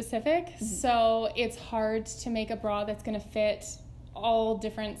pretty specific, so it's hard to make a bra that's going to fit all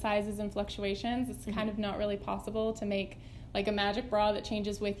different sizes and fluctuations. It's kind of not really possible to make like a magic bra that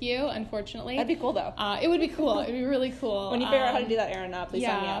changes with you, unfortunately. That'd be cool though. It would be cool. It'd be really cool. When you figure out how to do that, Erin, please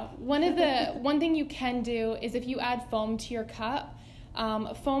sign me up. One thing you can do is if you add foam to your cup,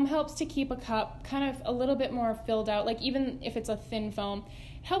 foam helps to keep a cup kind of a little bit more filled out. Like even if it's a thin foam,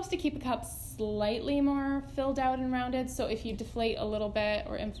 it helps to keep a cup slightly more filled out and rounded. So if you deflate a little bit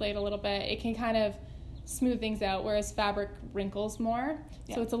or inflate a little bit, it can kind of smooth things out, whereas fabric wrinkles more.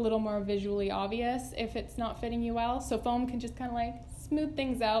 Yeah. So it's a little more visually obvious if it's not fitting you well. So foam can just kind of like smooth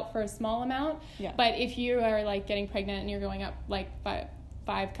things out for a small amount. Yeah. But if you are like getting pregnant and you're going up like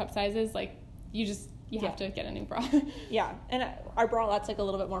five cup sizes, like you have to get a new bra. Yeah, and our bralettes like a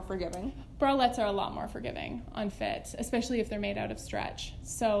little bit more forgiving. Bralettes are a lot more forgiving on fit, especially if they're made out of stretch.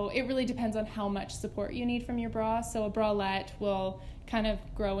 So it really depends on how much support you need from your bra. So a bralette will kind of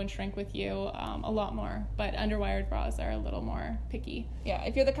grow and shrink with you a lot more, but underwired bras are a little more picky. Yeah,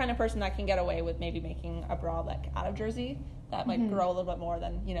 if you're the kind of person that can get away with maybe making a bra like out of jersey, that might grow a little bit more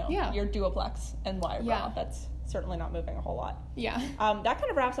than your duoplex and wire bra. That's certainly not moving a whole lot. Yeah. That kind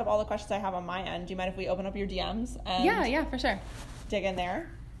of wraps up all the questions I have on my end. Do you mind if we open up your DMs? And yeah, for sure. Dig in there.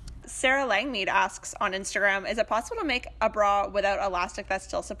 Sarah Langmead asks on Instagram, is it possible to make a bra without elastic that's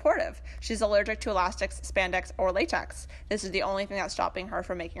still supportive? She's allergic to elastics, spandex, or latex. This is the only thing that's stopping her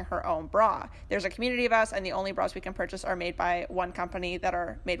from making her own bra. There's a community of us, and the only bras we can purchase are made by one company that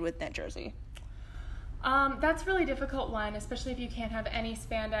are made with knit jersey. That's a really difficult one, especially if you can't have any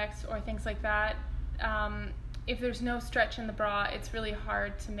spandex or things like that. If there's no stretch in the bra, it's really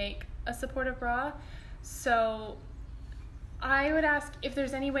hard to make a supportive bra. So I would ask if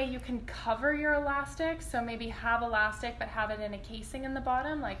there's any way you can cover your elastic. So maybe have elastic, but have it in a casing in the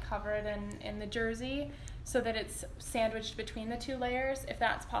bottom, like cover it in the jersey so that it's sandwiched between the two layers. If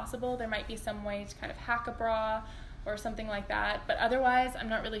that's possible, there might be some way to kind of hack a bra or something like that. But otherwise, I'm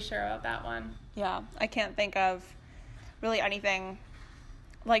not really sure about that one. Yeah, I can't think of really anything.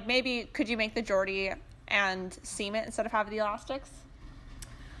 Like maybe could you make the Jordy and seam it instead of have the elastics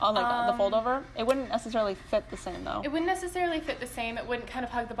on the fold over? It wouldn't necessarily fit the same though. It wouldn't necessarily fit the same. It wouldn't kind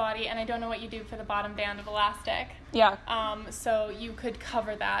of hug the body, and I don't know what you do for the bottom band of elastic. Yeah. So you could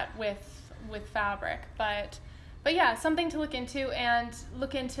cover that with fabric, but yeah, something to look into, and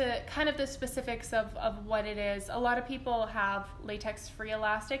look into kind of the specifics of what it is. A lot of people have latex-free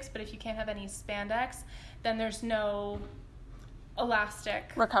elastics, but if you can't have any spandex, then there's no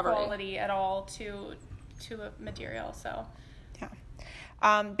elastic recovery quality at all to a material. So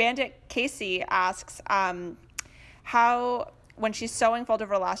yeah. Bandit Casey asks how when she's sewing fold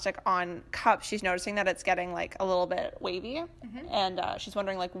over elastic on cups, she's noticing that it's getting like a little bit wavy, and she's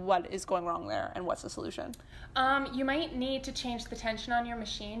wondering like what is going wrong there and what's the solution. You might need to change the tension on your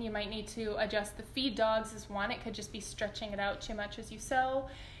machine. You might need to adjust the feed dogs is one. It could just be stretching it out too much as you sew.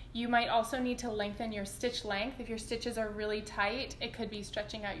 You might also need to lengthen your stitch length. If your stitches are really tight, it could be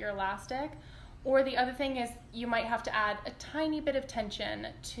stretching out your elastic. Or the other thing is you might have to add a tiny bit of tension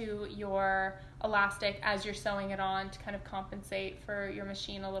to your elastic as you're sewing it on to kind of compensate for your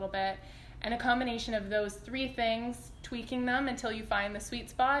machine a little bit. And a combination of those three things, tweaking them until you find the sweet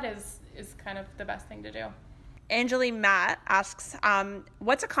spot is kind of the best thing to do. Angeli Matt asks,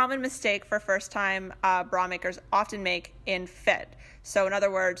 what's a common mistake for first-time bra makers often make in fit? So in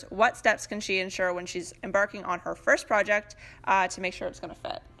other words, what steps can she ensure when she's embarking on her first project to make sure it's going to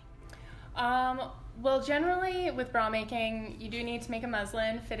fit? Well, generally with bra making, you do need to make a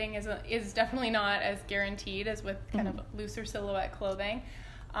muslin. Fitting is definitely not as guaranteed as with kind of looser silhouette clothing.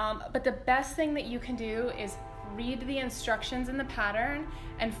 But the best thing that you can do is read the instructions in the pattern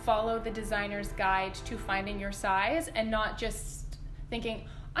and follow the designer's guide to finding your size, and not just thinking,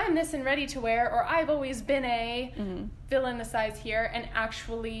 I'm this and ready to wear, or I've always been a fill in the size here, and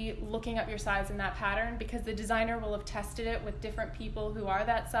actually looking up your size in that pattern, because the designer will have tested it with different people who are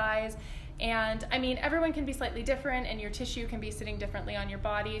that size. And I mean, everyone can be slightly different, and your tissue can be sitting differently on your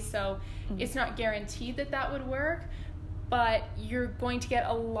body, so it's not guaranteed that that would work, but you're going to get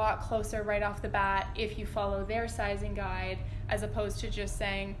a lot closer right off the bat if you follow their sizing guide, as opposed to just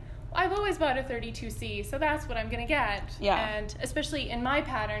saying, I've always bought a 32C, so that's what I'm going to get. Yeah. And especially in my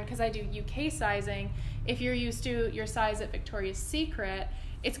pattern, because I do UK sizing, if you're used to your size at Victoria's Secret,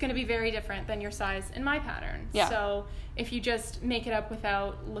 it's going to be very different than your size in my pattern. Yeah. So if you just make it up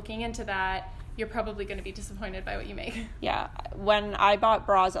without looking into that, you're probably going to be disappointed by what you make. Yeah. When I bought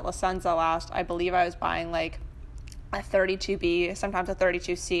bras at La Senza last, I believe I was buying like a 32B, sometimes a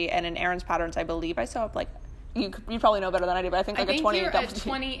 32C, and in Erin's patterns, I believe I saw like, you probably know better than I do, but I think like a 28. You're a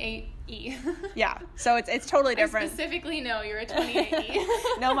 28E. Yeah, so it's totally different. I specifically know you're a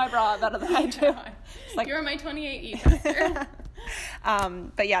 28E. Know my bra better than I do. Like, you're my 28E tester.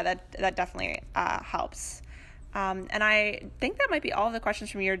 But yeah, that definitely helps. And I think that might be all of the questions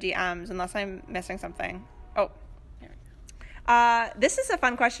from your DMs, unless I'm missing something. Oh. This is a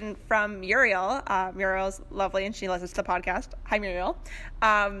fun question from Muriel. Muriel's lovely, and she listens to the podcast. Hi, Muriel.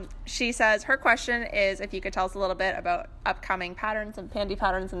 She says her question is if you could tell us a little bit about upcoming patterns and panty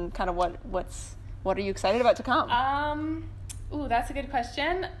patterns, and kind of what are you excited about to come? Ooh, that's a good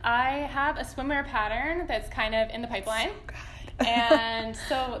question. I have a swimwear pattern that's kind of in the pipeline. So good. And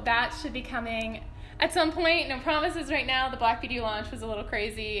so that should be coming at some point. No promises right now. The Black Beauty launch was a little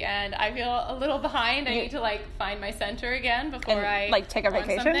crazy, and I feel a little behind. I need to like find my center again before I like take a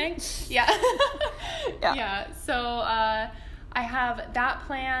vacation. Yeah. Yeah. Yeah. So I have that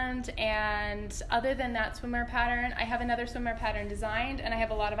planned, and other than that swimwear pattern, I have another swimwear pattern designed, and I have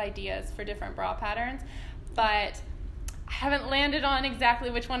a lot of ideas for different bra patterns, but I haven't landed on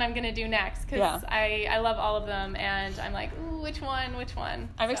exactly which one I'm going to do next, because I love all of them, and I'm like, ooh, which one?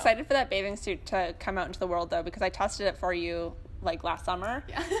 I'm excited for that bathing suit to come out into the world, though, because I tested it for you like last summer,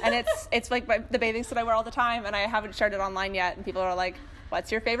 and it's like the bathing suit I wear all the time, and I haven't shared it online yet, and people are like,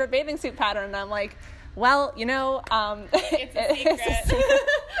 what's your favorite bathing suit pattern? And I'm like, well, it's a secret.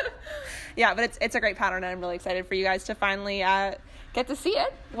 Yeah, but it's a great pattern, and I'm really excited for you guys to finally get to see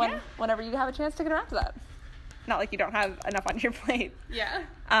it whenever you have a chance to get around to that. Not like you don't have enough on your plate. Yeah.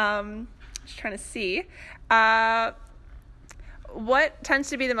 Just trying to see. What tends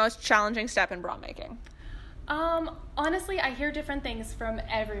to be the most challenging step in bra making? Honestly, I hear different things from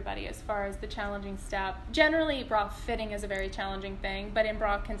everybody as far as the challenging step. Generally, bra fitting is a very challenging thing, but in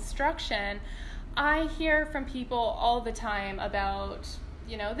bra construction, I hear from people all the time about,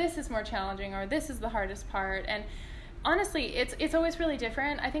 this is more challenging, or this is the hardest part, and honestly, it's always really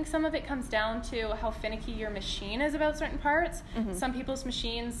different. I think some of it comes down to how finicky your machine is about certain parts. Mm-hmm. Some people's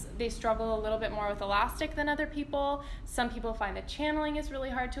machines, they struggle a little bit more with elastic than other people. Some people find that channeling is really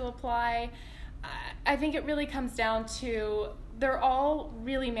hard to apply. I think it really comes down to, they're all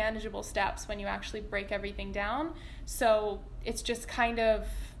really manageable steps when you actually break everything down. So it's just kind of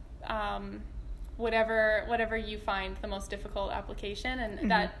whatever you find the most difficult application,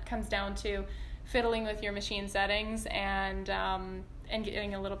 and that comes down to fiddling with your machine settings and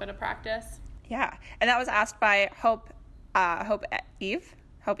getting a little bit of practice. Yeah, and that was asked by Hope Eve.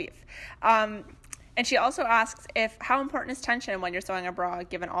 And she also asks how important is tension when you're sewing a bra,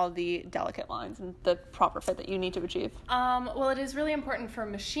 given all the delicate lines and the proper fit that you need to achieve? Well, it is really important for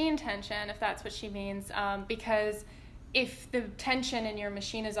machine tension, if that's what she means, because if the tension in your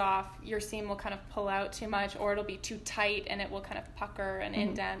machine is off, your seam will kind of pull out too much, or it'll be too tight and it will kind of pucker and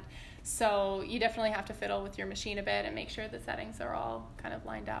indent. So you definitely have to fiddle with your machine a bit and make sure the settings are all kind of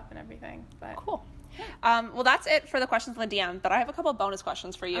lined up and everything. But cool. Well, that's it for the questions in the DM, but I have a couple bonus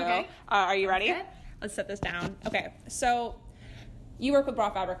questions for you. Okay. Are you ready? Okay. Let's set this down. Okay. So you work with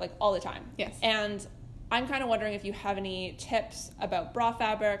bra fabric like all the time. Yes. And I'm kind of wondering if you have any tips about bra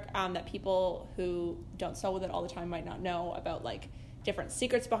fabric that people who don't sew with it all the time might not know about, like different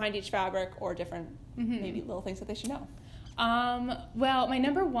secrets behind each fabric, or different maybe little things that they should know. Well, my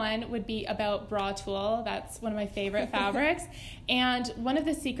number one would be about bra tulle. That's one of my favorite fabrics. And one of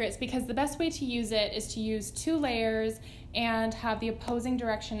the secrets, because the best way to use it is to use 2 layers and have the opposing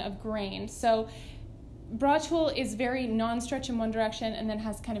direction of grain. So bra tulle is very non-stretch in one direction and then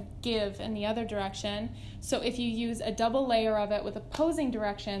has kind of give in the other direction. So if you use a double layer of it with opposing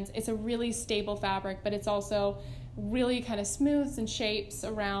directions, it's a really stable fabric, but it's also really kind of smooths and shapes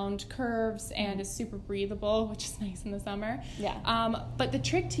around curves and is super breathable, which is nice in the summer. Yeah. But the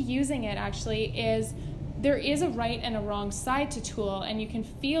trick to using it actually is there is a right and a wrong side to tulle, and you can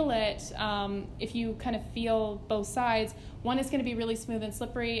feel it if you kind of feel both sides. One is going to be really smooth and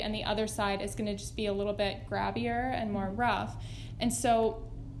slippery, and the other side is going to just be a little bit grabbier and more rough. And so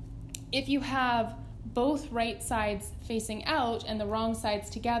if you have both right sides facing out and the wrong sides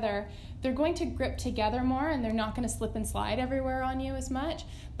together, they're going to grip together more, and they're not going to slip and slide everywhere on you as much.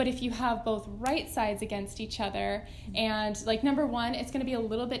 But if you have both right sides against each other, and like number one, it's going to be a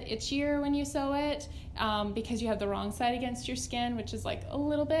little bit itchier when you sew it because you have the wrong side against your skin, which is like a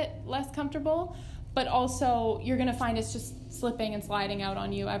little bit less comfortable. But also, you're going to find it's just slipping and sliding out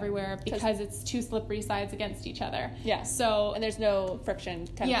on you everywhere because it's two slippery sides against each other. Yeah. So, and there's no friction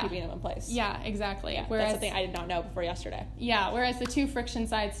kind of keeping them in place. Yeah, exactly. Yeah, whereas, that's something I did not know before yesterday. Yeah, whereas the two friction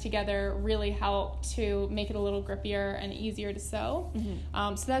sides together really help to make it a little grippier and easier to sew.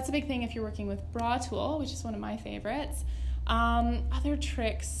 Mm-hmm. So that's a big thing if you're working with bra tulle, which is one of my favorites. Other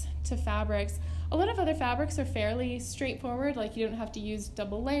tricks to fabrics. A lot of other fabrics are fairly straightforward, like you don't have to use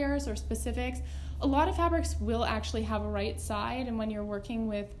double layers or specifics. A lot of fabrics will actually have a right side, and when you're working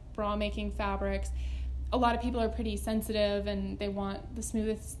with bra making fabrics, a lot of people are pretty sensitive and they want the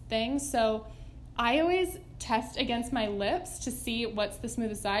smoothest thing. So I always test against my lips to see what's the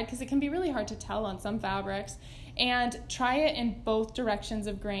smoothest side, because it can be really hard to tell on some fabrics, and try it in both directions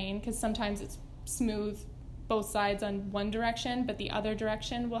of grain, because sometimes it's smooth both sides on one direction, but the other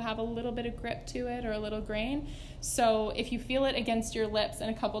direction will have a little bit of grip to it or a little grain. So if you feel it against your lips in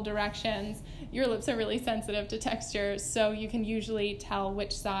a couple directions, your lips are really sensitive to texture, so you can usually tell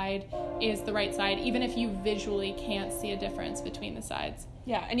which side is the right side, even if you visually can't see a difference between the sides.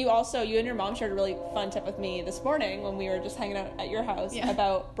 Yeah, and you and your mom shared a really fun tip with me this morning when we were just hanging out at your house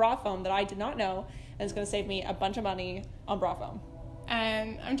about bra foam that I did not know, and it's going to save me a bunch of money on bra foam.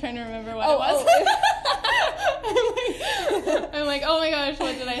 And I'm trying to remember what it was. I'm like, oh my gosh,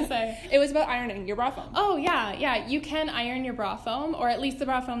 what did I say? It was about ironing your bra foam. Oh, yeah. You can iron your bra foam, or at least the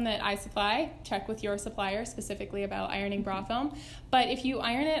bra foam that I supply. Check with your supplier specifically about ironing bra foam. But if you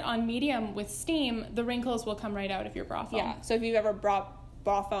iron it on medium with steam, the wrinkles will come right out of your bra foam. Yeah, so if you've ever brought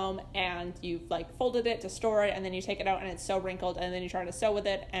bra foam and you've like folded it to store it, and then you take it out and it's so wrinkled, and then you try to sew with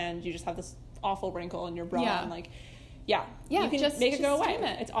it and you just have this awful wrinkle in your bra, and like, you can just make it go away.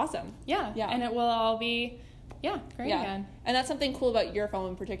 It's awesome. Yeah, and it will all be great again. And that's something cool about your foam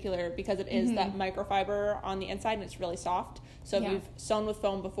in particular, because it is that microfiber on the inside and it's really soft. So if you've sewn with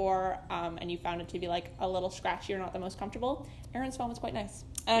foam before and you found it to be like a little scratchy or not the most comfortable, Erin's foam is quite nice.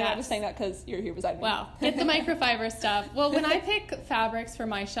 And I'm not just saying that because you're here beside me. Wow, get the microfiber stuff. Well, when I pick fabrics for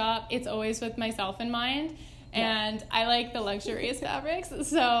my shop, it's always with myself in mind. And I like the luxurious fabrics.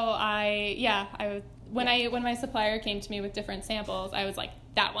 So when my supplier came to me with different samples, I was like,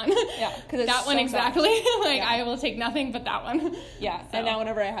 that one. Yeah, because that one so exactly. I will take nothing but that one. Yeah, so. And now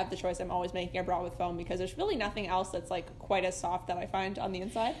whenever I have the choice, I'm always making a bra with foam, because there's really nothing else that's like quite as soft that I find on the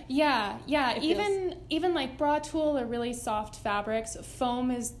inside. Yeah. Even like bra tulle or really soft fabrics,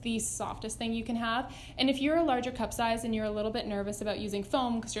 foam is the softest thing you can have. And if you're a larger cup size and you're a little bit nervous about using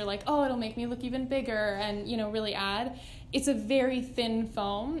foam because you're like, oh, it'll make me look even bigger and really add, it's a very thin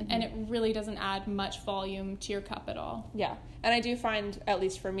foam, and it really doesn't add much volume to your cup at all. Yeah, and I do find, at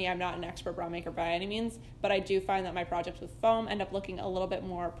least for me, I'm not an expert bra maker by any means, but I do find that my projects with foam end up looking a little bit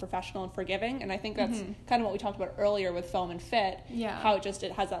more professional and forgiving, and I think that's kind of what we talked about earlier with foam and fit, how it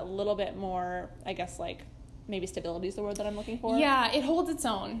has that little bit more, I guess, like, maybe stability is the word that I'm looking for. Yeah, it holds its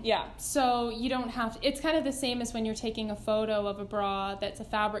own. Yeah. So you don't have to, it's kind of the same as when you're taking a photo of a bra that's a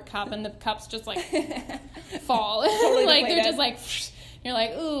fabric cup and the cups just like fall. Totally like they're just like, you're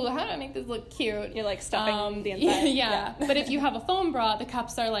like, ooh, how do I make this look cute? You're like stuffing the inside. Yeah. But if you have a foam bra, the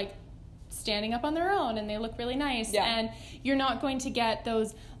cups are like standing up on their own and they look really nice. Yeah. And you're not going to get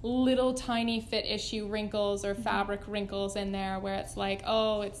those little tiny fit issue wrinkles or fabric wrinkles in there where it's like,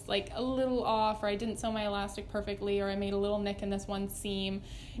 oh, it's like a little off, or I didn't sew my elastic perfectly, or I made a little nick in this one seam.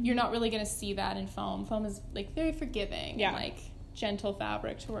 You're not really going to see that in foam. Foam is like very forgiving and like gentle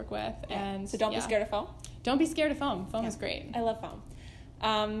fabric to work with. And so don't be scared of foam. Don't be scared of foam. Foam is great. I love foam.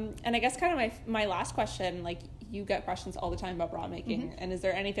 And I guess kind of my last question, like, you get questions all the time about bra making, and is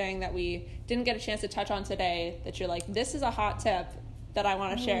there anything that we didn't get a chance to touch on today that you're like, this is a hot tip that I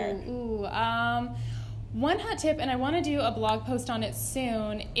want to share? One hot tip, and I want to do a blog post on it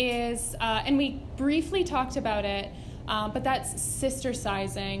soon, is, and we briefly talked about it, but that's sister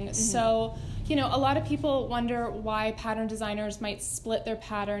sizing. So, a lot of people wonder why pattern designers might split their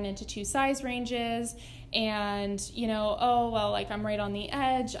pattern into 2 size ranges, and, I'm right on the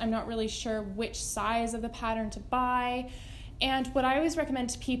edge. I'm not really sure which size of the pattern to buy. And what I always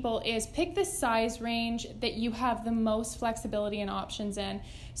recommend to people is pick the size range that you have the most flexibility and options in.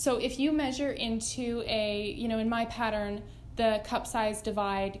 So if you measure into in my pattern, the cup size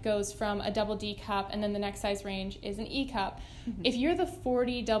divide goes from a double D cup, and then the next size range is an E cup. Mm-hmm. If you're the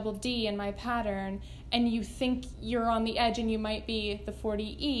 40 double D in my pattern, and you think you're on the edge and you might be the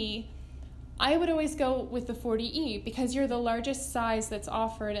 40E, I would always go with the 40E because you're the largest size that's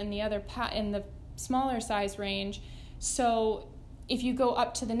offered in the in the smaller size range. So if you go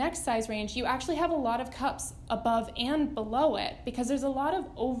up to the next size range, you actually have a lot of cups above and below it because there's a lot of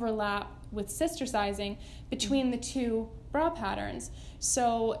overlap with sister sizing between the two bra patterns.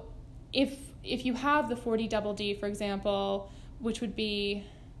 So if you have the 40 double D, for example, which would be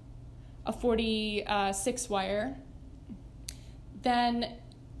a 46 wire, then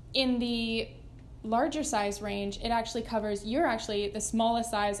in the larger size range, it actually covers, you're actually the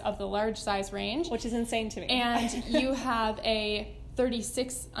smallest size of the large size range. Which is insane to me. And you have a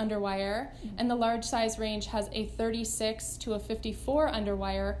 36 underwire, and the large size range has a 36 to a 54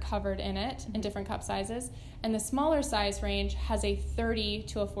 underwire covered in it in different cup sizes, and the smaller size range has a 30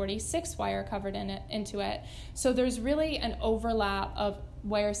 to a 46 wire covered into it. So there's really an overlap of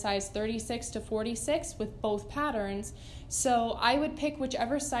wire size 36 to 46 with both patterns. So I would pick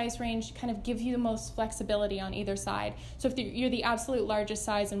whichever size range kind of gives you the most flexibility on either side. So if you're the absolute largest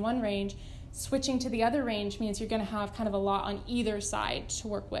size in one range, switching to the other range means you're going to have kind of a lot on either side to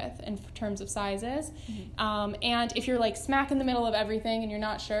work with in terms of sizes. Mm-hmm. And if you're like smack in the middle of everything and you're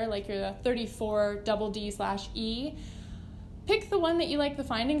not sure, like you're the 34 double D/E, pick the one that you like the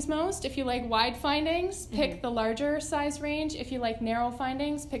findings most. If you like wide findings, pick the larger size range. If you like narrow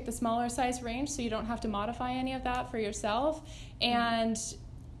findings, pick the smaller size range so you don't have to modify any of that for yourself. And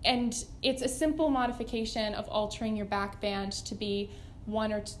it's a simple modification of altering your back band to be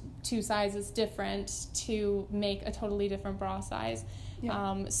one or two sizes different to make a totally different bra size.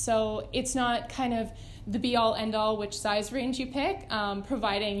 Yeah. So it's not kind of the be-all, end-all which size range you pick,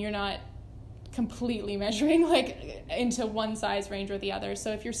 providing you're not completely measuring like into one size range or the other.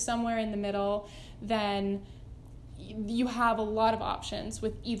 So if you're somewhere in the middle, then you have a lot of options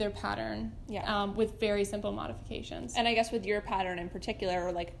with either pattern, with very simple modifications. And I guess with your pattern in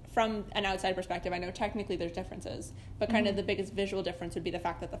particular, like from an outside perspective, I know technically there's differences, but kind of the biggest visual difference would be the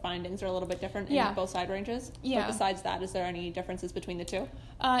fact that the findings are a little bit different in both side ranges. Yeah. But besides that, is there any differences between the two?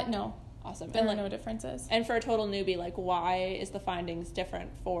 No. Awesome. There are no differences. And for a total newbie, like why is the findings different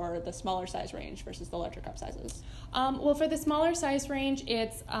for the smaller size range versus the larger cup sizes? Well, for the smaller size range,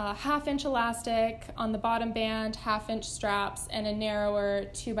 it's a 1/2 inch elastic on the bottom band, 1/2 inch straps, and a narrower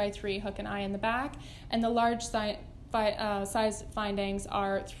 2x3 hook and eye in the back. And the large size findings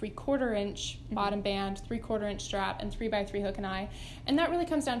are 3/4 inch bottom band, 3/4 inch strap, and 3x3 hook and eye. And that really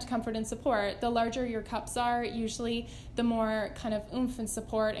comes down to comfort and support. The larger your cups are, usually the more kind of oomph and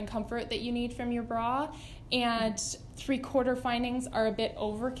support and comfort that you need from your bra. And 3/4 findings are a bit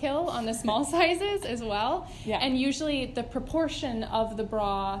overkill on the small sizes as well. Yeah. And usually the proportion of the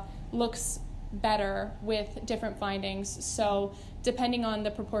bra looks better with different findings. So depending on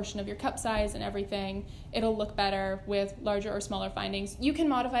the proportion of your cup size and everything, it'll look better with larger or smaller findings. You can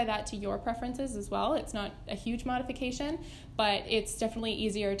modify that to your preferences as well. It's not a huge modification, but it's definitely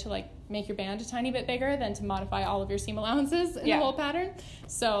easier to like make your band a tiny bit bigger than to modify all of your seam allowances in the whole pattern.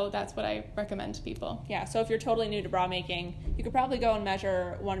 So that's what I recommend to people. Yeah, so if you're totally new to bra making, you could probably go and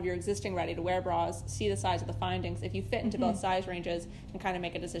measure one of your existing ready-to-wear bras, see the size of the findings, if you fit into both size ranges, and kind of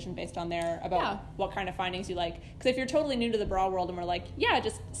make a decision based on there about what kind of findings you like. Because if you're totally new to the bra world and we're like,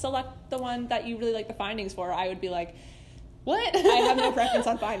 just select the one that you really like the findings for, I would be like, what? I have no preference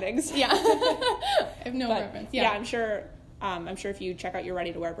on findings. Yeah. I have no preference. Yeah, I'm sure if you check out your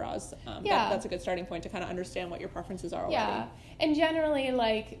ready-to-wear bras, that's a good starting point to kind of understand what your preferences are already. Yeah, and generally,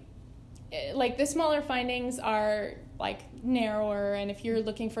 like the smaller findings are like narrower, and if you're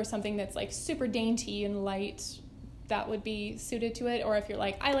looking for something that's like super dainty and light, that would be suited to it. Or if you're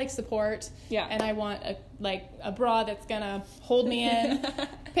like, I like support, and I want a bra that's gonna hold me in,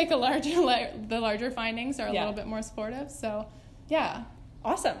 pick the larger findings are a little bit more supportive. So, yeah.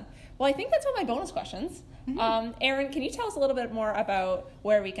 Awesome. Well, I think that's all my bonus questions. Erin, can you tell us a little bit more about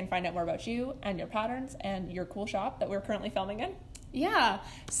where we can find out more about you and your patterns and your cool shop that we're currently filming in? Yeah,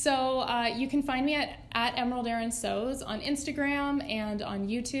 so you can find me at Emerald Erin Sews on Instagram and on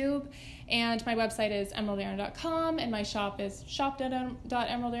YouTube, and my website is emeralderin.com, and my shop is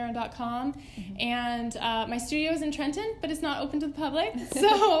shop.emeralderin.com, and my studio is in Trenton, but it's not open to the public,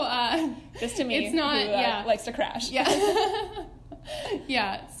 so just to me, it's not. Who likes to crash. Yeah.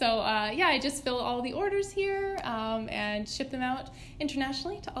 Yeah, so I just fill all the orders here and ship them out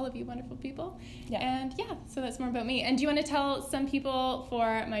internationally to all of you wonderful people. Yeah. And so that's more about me. And do you want to tell some people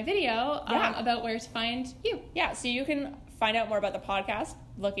for my video about where to find you? Yeah, so you can find out more about the podcast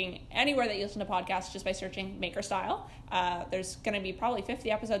looking anywhere that you listen to podcasts just by searching Maker Style. There's going to be probably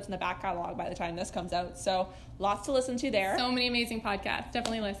 50 episodes in the back catalog by the time this comes out, so lots to listen to there. So many amazing podcasts.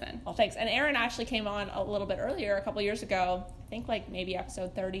 Definitely listen. Well, thanks. And Erin actually came on a little bit earlier, a couple years ago, I think like maybe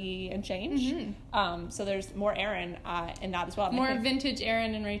episode 30 and change. Mm-hmm. So there's more Erin in that as well. More vintage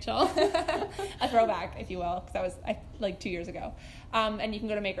Erin and Rachel. A throwback, if you will, because that was like 2 years ago. And you can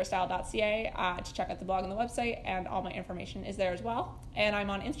go to makerstyle.ca to check out the blog and the website, and all my information is there as well. And I'm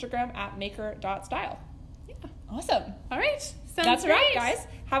on Instagram at maker.style. Yeah. Awesome. All right. That's right, guys.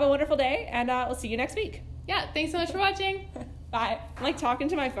 Have a wonderful day, and we'll see you next week. Yeah. Thanks so much for watching. Bye. I'm like talking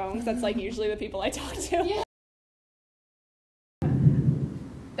to my phone because that's like usually the people I talk to. Yeah.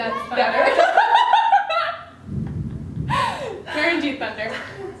 That's better. Guaranteed thunder.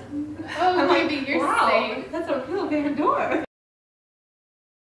 Oh, baby, you're safe. That's a really